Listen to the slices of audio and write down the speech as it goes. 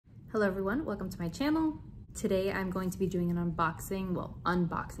Hello everyone, welcome to my channel. Today I'm going to be doing an unboxing, well,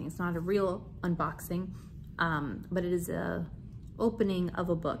 unboxing. It's not a real unboxing, but it is a opening of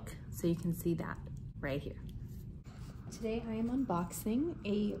a book. So you can see that right here. Today I am unboxing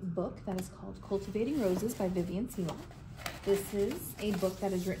a book that is called Cultivating Roses by Vivian Sielaff. This is a book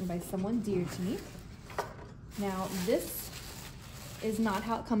that is written by someone dear to me. Now this is not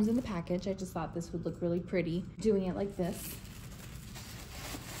how it comes in the package. I just thought this would look really pretty doing it like this.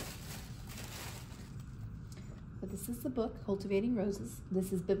 But this is the book, Cultivating Roses.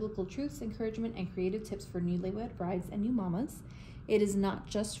 This is biblical truths, encouragement, and creative tips for newlywed brides and new mamas. It is not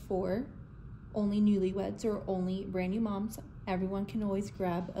just for only newlyweds or only brand new moms. Everyone can always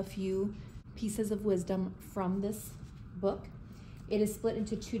grab a few pieces of wisdom from this book. It is split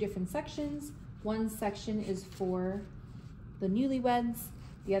into two different sections. One section is for the newlyweds.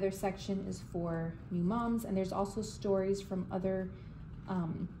 The other section is for new moms. And there's also stories from other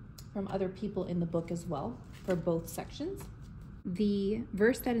people in the book as well for both sections. The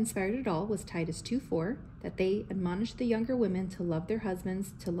verse that inspired it all was Titus 2:4, that they admonish the younger women to love their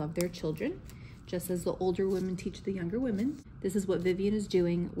husbands, to love their children, just as the older women teach the younger women. This is what Vivian is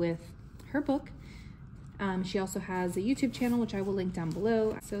doing with her book. She also has a YouTube channel, which I will link down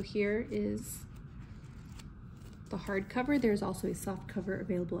below. So here is the hardcover. There's also a soft cover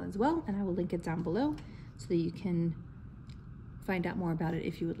available as well, and I will link it down below so that you can find out more about it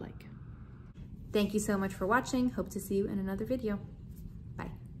if you would like. Thank you so much for watching. Hope to see you in another video.